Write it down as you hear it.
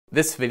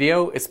This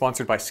video is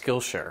sponsored by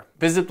Skillshare.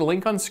 Visit the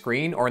link on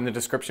screen or in the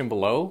description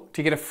below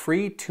to get a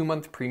free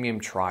 2-month premium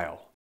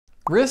trial.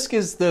 Risk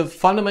is the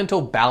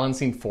fundamental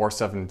balancing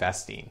force of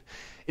investing.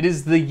 It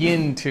is the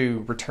yin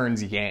to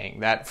returns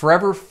yang that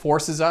forever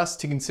forces us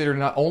to consider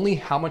not only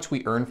how much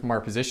we earn from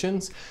our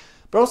positions,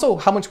 but also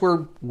how much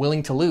we're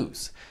willing to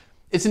lose.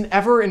 It's an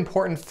ever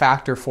important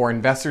factor for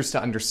investors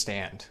to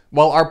understand.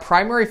 While our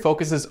primary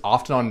focus is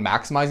often on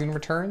maximizing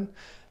return,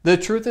 the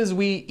truth is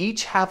we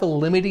each have a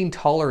limiting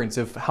tolerance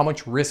of how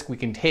much risk we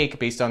can take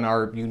based on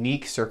our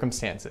unique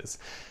circumstances,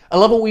 a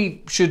level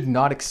we should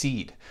not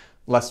exceed,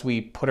 lest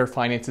we put our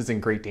finances in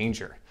great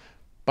danger.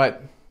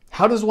 But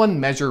how does one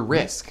measure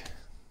risk?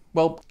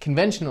 Well,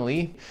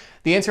 conventionally,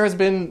 the answer has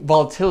been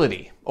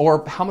volatility,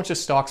 or how much a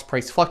stock's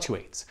price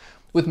fluctuates,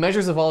 with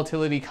measures of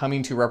volatility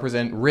coming to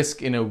represent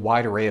risk in a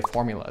wide array of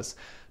formulas,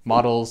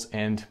 models,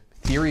 and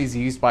theories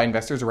used by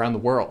investors around the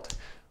world.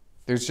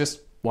 There's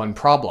just one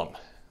problem.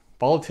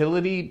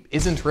 Volatility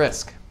isn't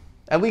risk.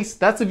 At least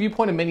that's the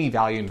viewpoint of many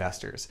value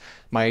investors,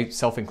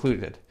 myself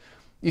included.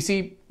 You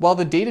see, while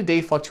the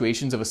day-to-day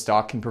fluctuations of a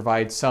stock can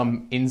provide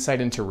some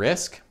insight into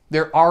risk,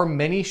 there are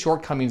many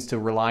shortcomings to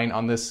relying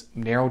on this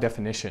narrow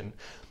definition.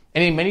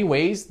 And in many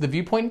ways, the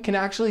viewpoint can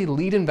actually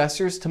lead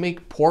investors to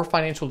make poor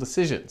financial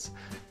decisions.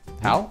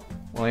 How?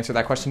 We'll answer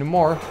that question and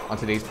more on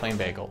today's Plain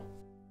Bagel.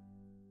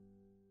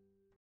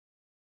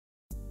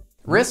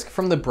 Risk,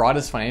 from the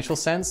broadest financial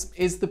sense,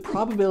 is the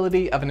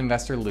probability of an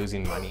investor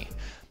losing money.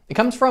 It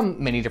comes from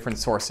many different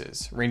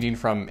sources, ranging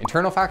from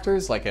internal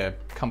factors like a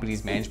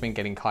company's management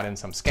getting caught in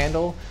some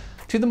scandal,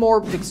 to the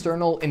more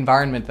external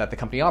environment that the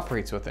company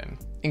operates within,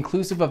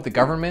 inclusive of the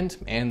government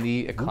and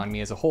the economy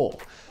as a whole.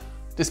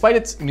 Despite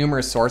its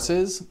numerous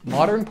sources,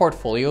 modern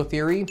portfolio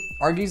theory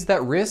argues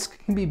that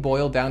risk can be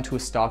boiled down to a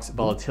stock's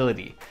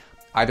volatility,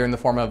 either in the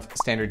form of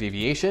standard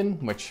deviation,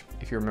 which,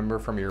 if you remember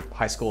from your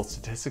high school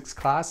statistics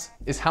class,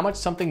 is how much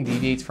something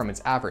deviates from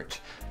its average,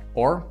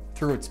 or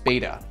through its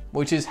beta,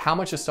 which is how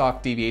much a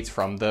stock deviates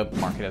from the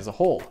market as a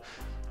whole,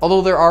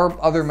 although there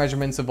are other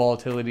measurements of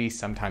volatility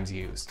sometimes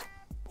used.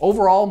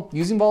 Overall,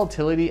 using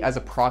volatility as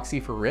a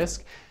proxy for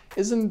risk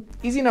is an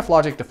easy enough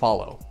logic to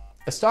follow.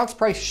 A stock's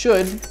price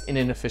should, in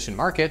an efficient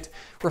market,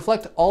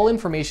 reflect all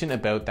information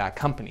about that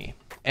company.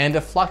 And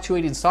a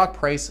fluctuating stock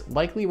price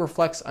likely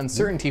reflects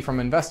uncertainty from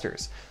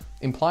investors,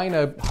 implying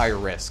a higher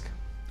risk.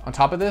 On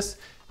top of this,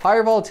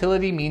 higher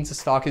volatility means a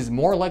stock is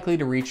more likely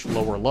to reach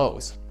lower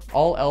lows,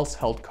 all else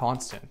held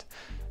constant.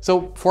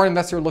 So for an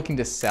investor looking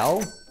to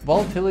sell,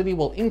 volatility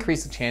will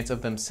increase the chance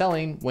of them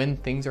selling when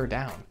things are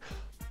down.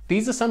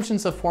 These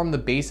assumptions have formed the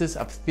basis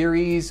of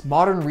theories,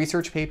 modern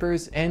research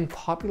papers, and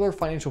popular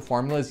financial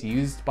formulas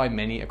used by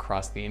many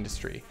across the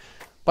industry.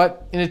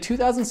 But in a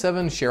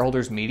 2007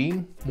 shareholders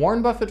meeting,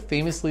 Warren Buffett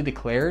famously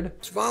declared,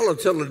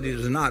 "Volatility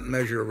does not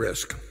measure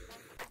risk."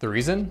 The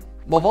reason?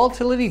 While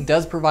volatility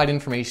does provide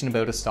information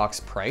about a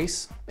stock's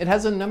price, it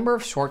has a number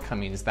of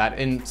shortcomings that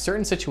in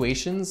certain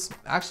situations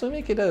actually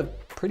make it a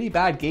pretty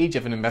bad gauge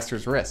of an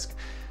investor's risk.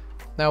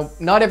 Now,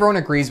 not everyone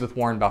agrees with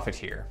Warren Buffett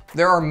here.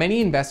 There are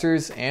many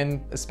investors, and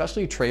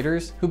especially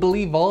traders, who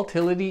believe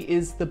volatility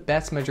is the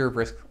best measure of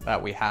risk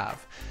that we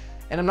have.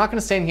 And I'm not going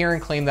to stand here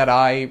and claim that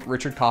I,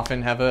 Richard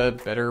Coffin, have a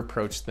better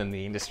approach than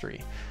the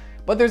industry.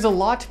 But there's a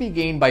lot to be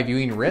gained by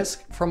viewing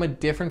risk from a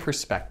different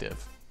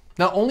perspective.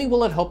 Not only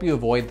will it help you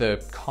avoid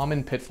the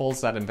common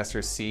pitfalls that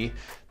investors see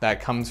that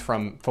comes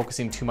from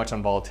focusing too much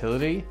on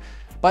volatility,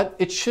 but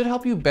it should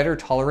help you better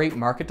tolerate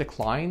market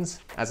declines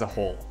as a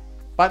whole.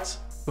 But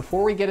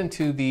before we get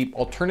into the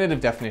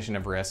alternative definition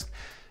of risk,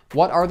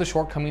 what are the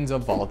shortcomings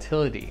of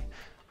volatility?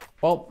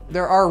 Well,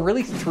 there are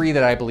really 3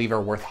 that I believe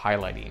are worth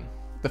highlighting.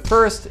 The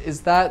first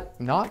is that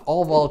not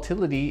all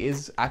volatility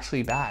is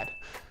actually bad.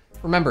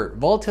 Remember,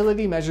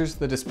 volatility measures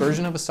the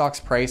dispersion of a stock's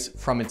price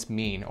from its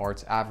mean or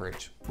its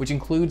average, which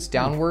includes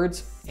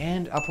downwards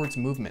and upwards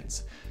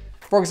movements.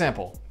 For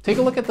example, take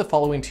a look at the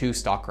following 2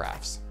 stock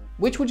graphs.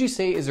 Which would you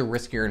say is a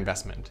riskier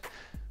investment?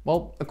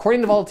 Well,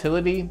 according to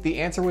volatility, the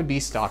answer would be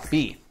stock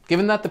B,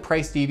 given that the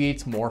price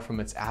deviates more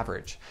from its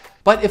average.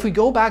 But if we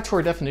go back to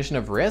our definition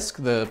of risk,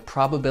 the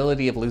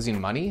probability of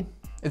losing money,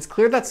 it's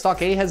clear that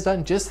stock A has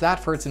done just that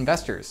for its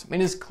investors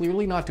and is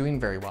clearly not doing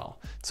very well.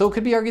 So it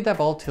could be argued that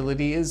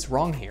volatility is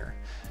wrong here.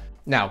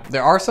 Now,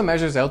 there are some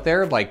measures out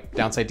there, like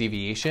downside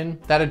deviation,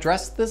 that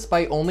address this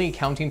by only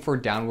accounting for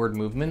downward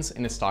movements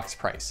in a stock's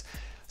price.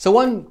 So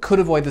one could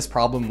avoid this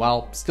problem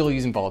while still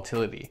using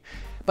volatility.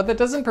 But that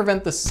doesn't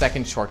prevent the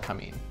second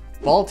shortcoming.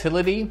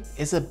 Volatility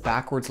is a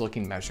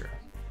backwards-looking measure.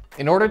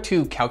 In order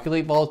to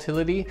calculate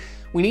volatility,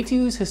 we need to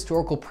use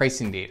historical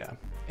pricing data.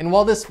 And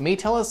while this may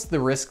tell us the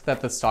risk that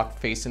the stock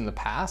faced in the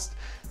past,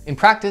 in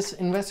practice,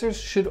 investors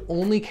should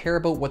only care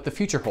about what the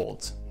future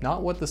holds,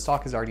 not what the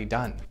stock has already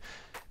done.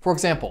 For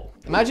example,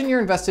 imagine you're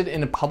invested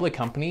in a public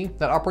company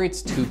that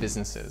operates 2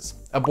 businesses,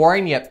 a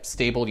boring yet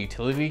stable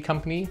utility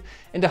company,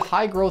 and a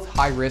high-growth,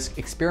 high-risk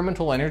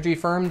experimental energy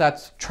firm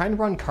that's trying to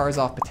run cars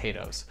off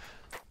potatoes.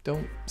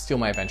 Don't steal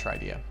my venture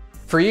idea.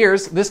 For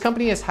years, this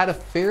company has had a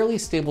fairly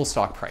stable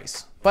stock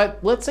price. But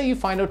let's say you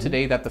find out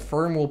today that the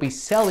firm will be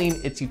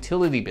selling its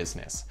utility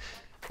business.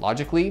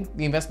 Logically,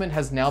 the investment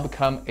has now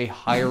become a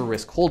higher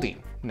risk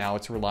holding. Now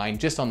it's relying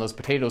just on those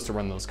potatoes to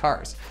run those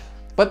cars.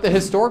 But the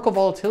historical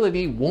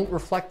volatility won't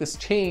reflect this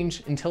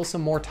change until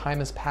some more time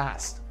has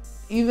passed.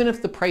 Even if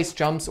the price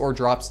jumps or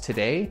drops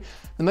today,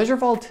 the measure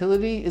of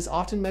volatility is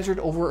often measured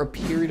over a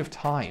period of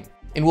time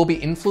and will be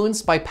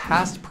influenced by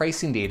past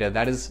pricing data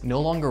that is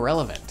no longer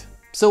relevant.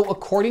 So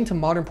according to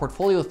modern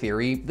portfolio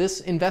theory, this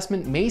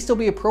investment may still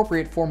be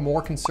appropriate for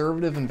more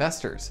conservative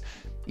investors,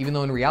 even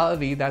though in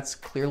reality, that's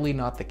clearly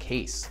not the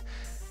case.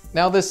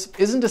 Now, this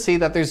isn't to say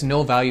that there's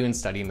no value in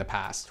studying the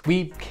past.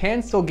 We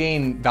can still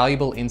gain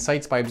valuable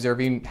insights by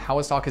observing how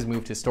a stock has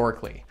moved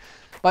historically.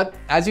 But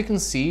as you can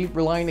see,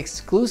 relying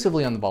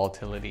exclusively on the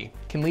volatility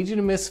can lead you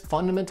to miss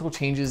fundamental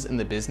changes in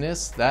the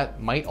business that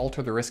might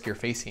alter the risk you're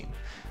facing.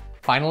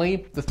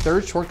 Finally, the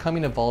third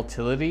shortcoming of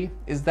volatility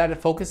is that it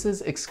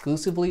focuses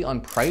exclusively on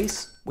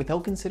price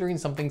without considering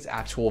something's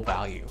actual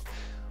value.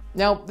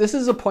 Now, this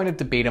is a point of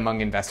debate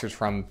among investors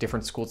from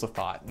different schools of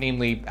thought,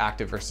 namely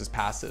active versus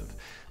passive.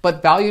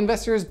 But value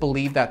investors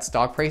believe that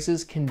stock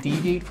prices can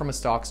deviate from a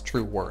stock's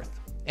true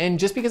worth. And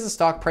just because the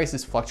stock price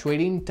is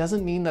fluctuating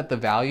doesn't mean that the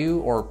value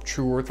or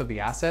true worth of the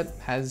asset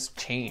has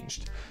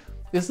changed.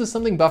 This is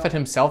something Buffett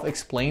himself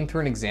explained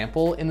through an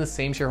example in the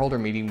same shareholder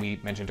meeting we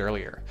mentioned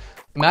earlier.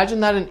 Imagine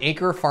that an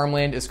acre of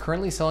farmland is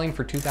currently selling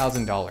for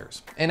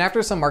 $2,000, and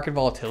after some market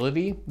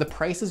volatility, the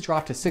price has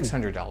dropped to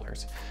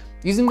 $600.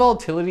 Using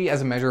volatility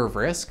as a measure of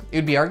risk, it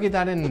would be argued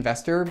that an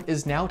investor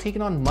is now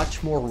taking on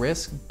much more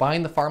risk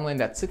buying the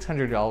farmland at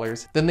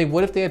 $600 than they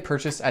would if they had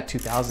purchased at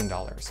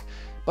 $2,000.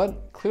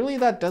 But clearly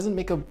that doesn't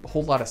make a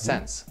whole lot of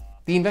sense.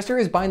 The investor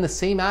is buying the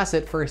same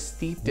asset for a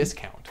steep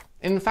discount,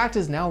 and in fact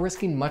is now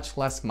risking much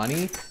less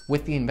money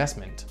with the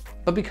investment.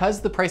 But because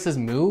the price has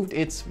moved,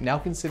 it's now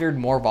considered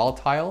more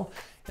volatile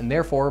and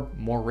therefore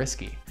more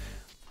risky.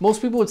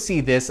 Most people would see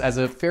this as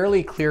a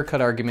fairly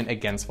clear-cut argument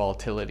against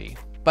volatility.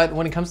 But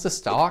when it comes to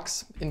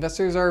stocks,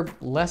 investors are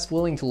less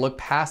willing to look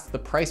past the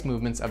price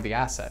movements of the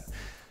asset.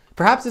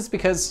 Perhaps it's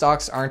because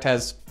stocks aren't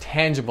as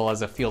tangible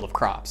as a field of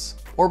crops,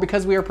 or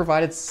because we are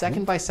provided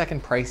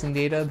second-by-second pricing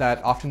data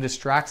that often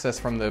distracts us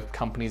from the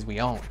companies we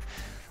own.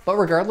 But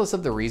regardless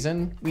of the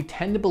reason, we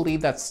tend to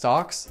believe that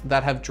stocks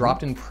that have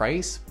dropped in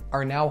price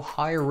are now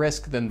higher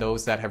risk than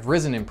those that have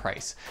risen in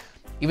price,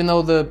 even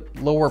though the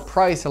lower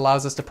price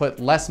allows us to put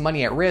less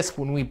money at risk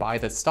when we buy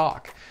the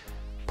stock.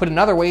 Put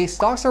another way,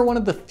 stocks are one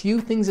of the few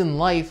things in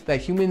life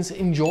that humans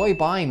enjoy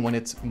buying when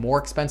it's more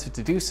expensive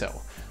to do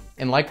so.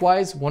 And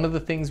likewise, one of the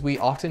things we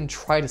often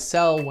try to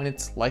sell when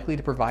it's likely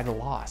to provide a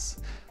loss.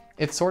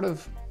 It's sort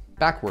of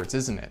backwards,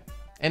 isn't it?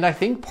 And I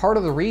think part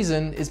of the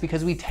reason is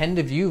because we tend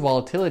to view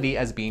volatility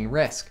as being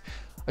risk.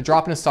 A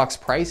drop in a stock's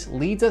price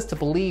leads us to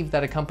believe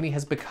that a company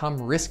has become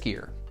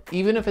riskier,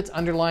 even if its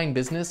underlying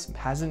business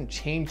hasn't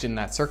changed in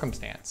that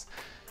circumstance.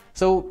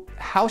 So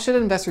how should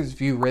investors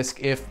view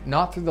risk if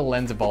not through the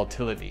lens of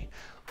volatility?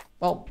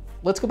 Well,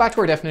 let's go back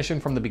to our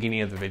definition from the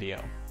beginning of the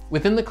video.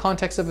 Within the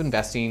context of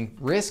investing,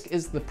 risk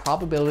is the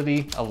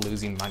probability of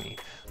losing money,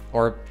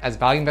 or as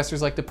value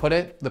investors like to put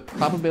it, the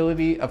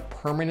probability of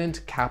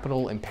permanent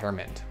capital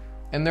impairment.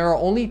 And there are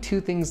only two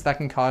things that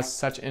can cause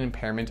such an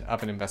impairment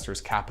of an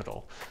investor's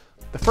capital.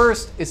 The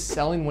first is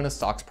selling when a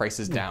stock's price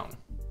is down,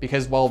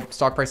 because while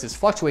stock prices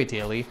fluctuate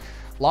daily,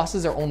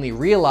 losses are only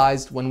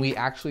realized when we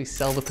actually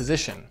sell the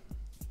position.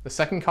 The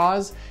second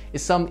cause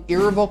is some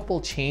irrevocable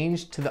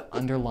change to the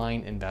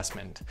underlying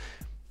investment.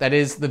 That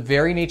is, the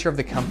very nature of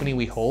the company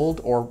we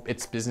hold or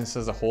its business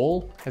as a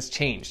whole has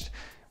changed,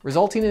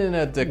 resulting in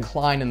a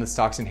decline in the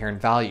stock's inherent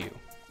value.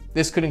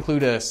 This could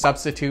include a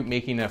substitute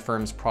making a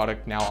firm's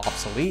product now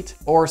obsolete,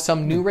 or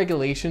some new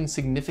regulation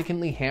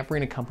significantly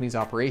hampering a company's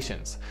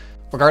operations.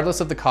 Regardless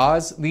of the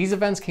cause, these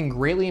events can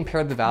greatly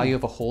impair the value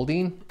of a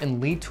holding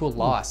and lead to a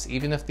loss,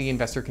 even if the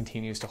investor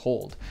continues to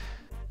hold.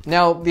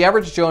 Now, the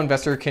average Joe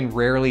investor can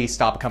rarely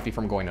stop a company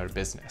from going out of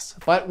business,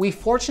 but we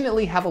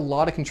fortunately have a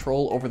lot of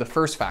control over the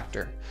first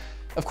factor.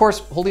 Of course,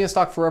 holding a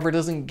stock forever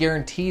doesn't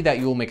guarantee that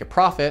you will make a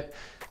profit,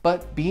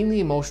 but being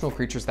the emotional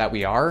creatures that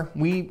we are,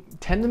 we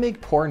tend to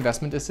make poor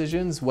investment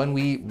decisions when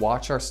we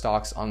watch our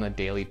stocks on a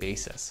daily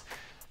basis.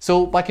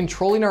 So by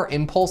controlling our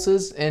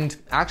impulses and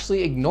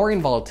actually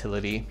ignoring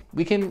volatility,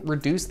 we can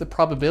reduce the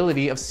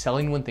probability of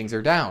selling when things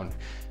are down,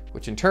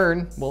 which in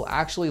turn will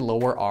actually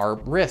lower our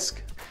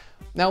risk.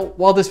 Now,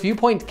 while this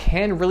viewpoint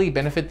can really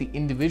benefit the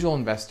individual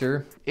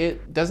investor,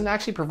 it doesn't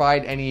actually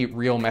provide any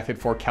real method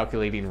for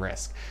calculating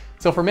risk.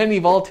 So for many,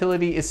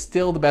 volatility is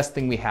still the best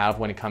thing we have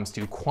when it comes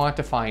to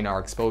quantifying our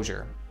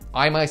exposure.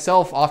 I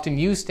myself often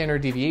use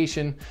standard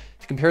deviation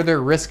to compare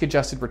their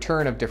risk-adjusted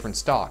return of different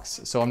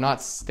stocks, so I'm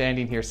not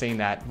standing here saying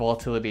that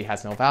volatility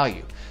has no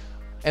value.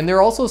 And there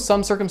are also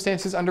some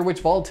circumstances under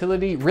which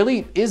volatility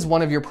really is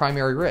one of your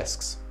primary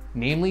risks,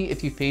 namely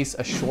if you face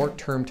a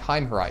short-term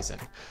time horizon.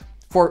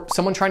 For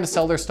someone trying to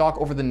sell their stock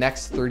over the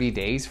next 30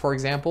 days, for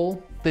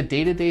example, the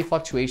day-to-day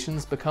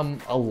fluctuations become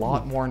a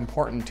lot more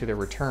important to their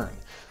return.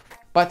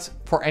 But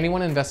for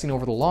anyone investing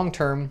over the long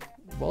term,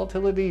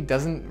 volatility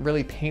doesn't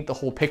really paint the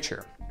whole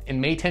picture. It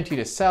may tempt you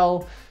to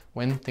sell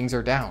when things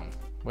are down,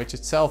 which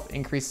itself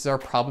increases our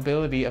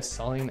probability of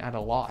selling at a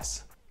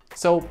loss.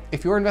 So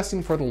if you're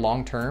investing for the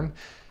long term,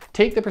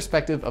 take the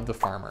perspective of the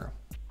farmer.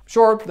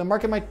 Sure, the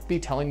market might be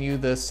telling you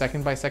the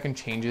second by second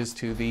changes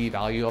to the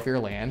value of your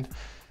land,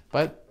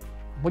 but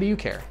what do you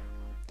care?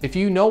 If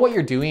you know what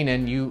you're doing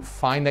and you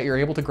find that you're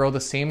able to grow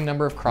the same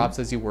number of crops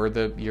as you were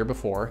the year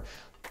before,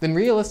 then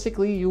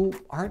realistically, you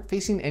aren't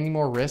facing any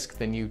more risk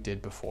than you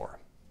did before.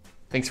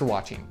 Thanks for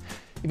watching.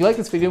 If you like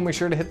this video, make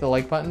sure to hit the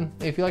like button.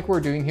 If you like what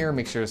we're doing here,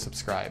 make sure to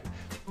subscribe.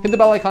 Hit the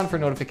bell icon for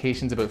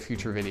notifications about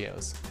future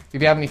videos.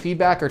 If you have any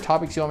feedback or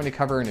topics you want me to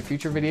cover in a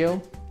future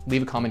video,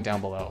 leave a comment down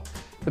below.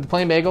 For the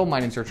Plain Bagel, my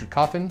name is Richard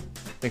Coffin.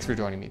 Thanks for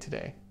joining me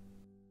today.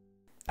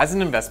 As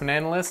an investment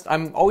analyst,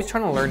 I'm always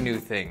trying to learn new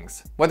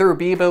things, whether it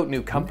be about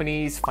new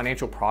companies,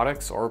 financial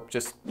products, or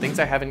just things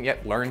I haven't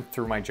yet learned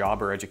through my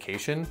job or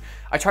education.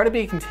 I try to be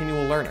a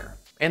continual learner,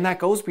 and that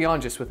goes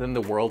beyond just within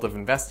the world of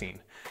investing.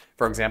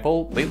 For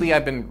example, lately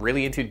I've been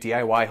really into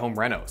DIY home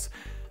renos,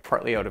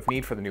 partly out of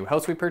need for the new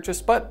house we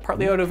purchased, but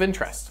partly out of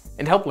interest.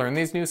 And to help learn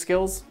these new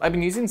skills, I've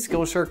been using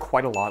Skillshare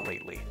quite a lot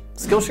lately.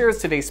 Skillshare is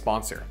today's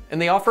sponsor,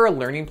 and they offer a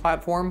learning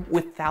platform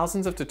with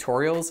thousands of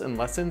tutorials and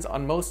lessons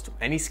on most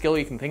any skill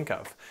you can think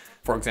of.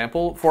 For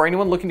example, for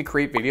anyone looking to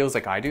create videos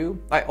like I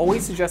do, I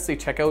always suggest they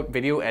check out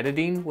video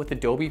editing with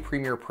Adobe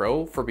Premiere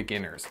Pro for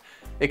beginners.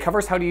 It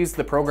covers how to use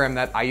the program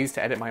that I use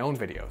to edit my own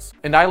videos.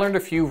 And I learned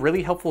a few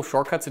really helpful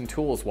shortcuts and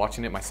tools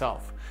watching it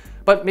myself.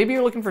 But maybe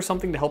you're looking for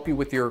something to help you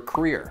with your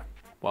career.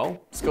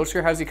 Well,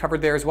 Skillshare has you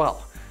covered there as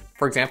well.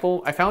 For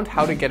example, I found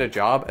How to Get a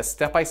Job, a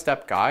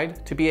step-by-step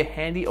guide, to be a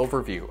handy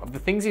overview of the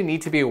things you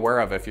need to be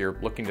aware of if you're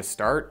looking to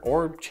start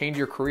or change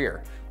your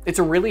career. It's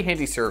a really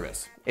handy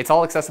service. It's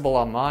all accessible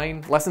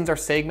online, lessons are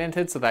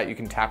segmented so that you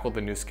can tackle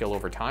the new skill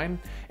over time,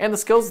 and the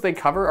skills they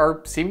cover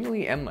are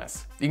seemingly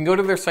endless. You can go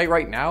to their site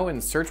right now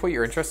and search what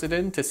you're interested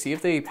in to see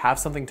if they have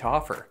something to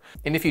offer.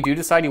 And if you do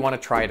decide you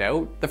want to try it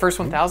out, the first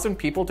 1,000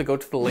 people to go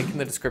to the link in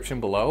the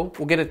description below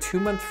will get a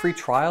 2-month free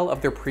trial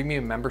of their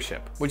premium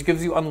membership, which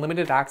gives you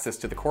unlimited access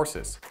to the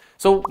courses.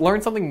 So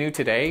learn something new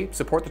today,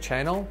 support the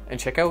channel, and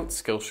check out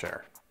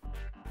Skillshare.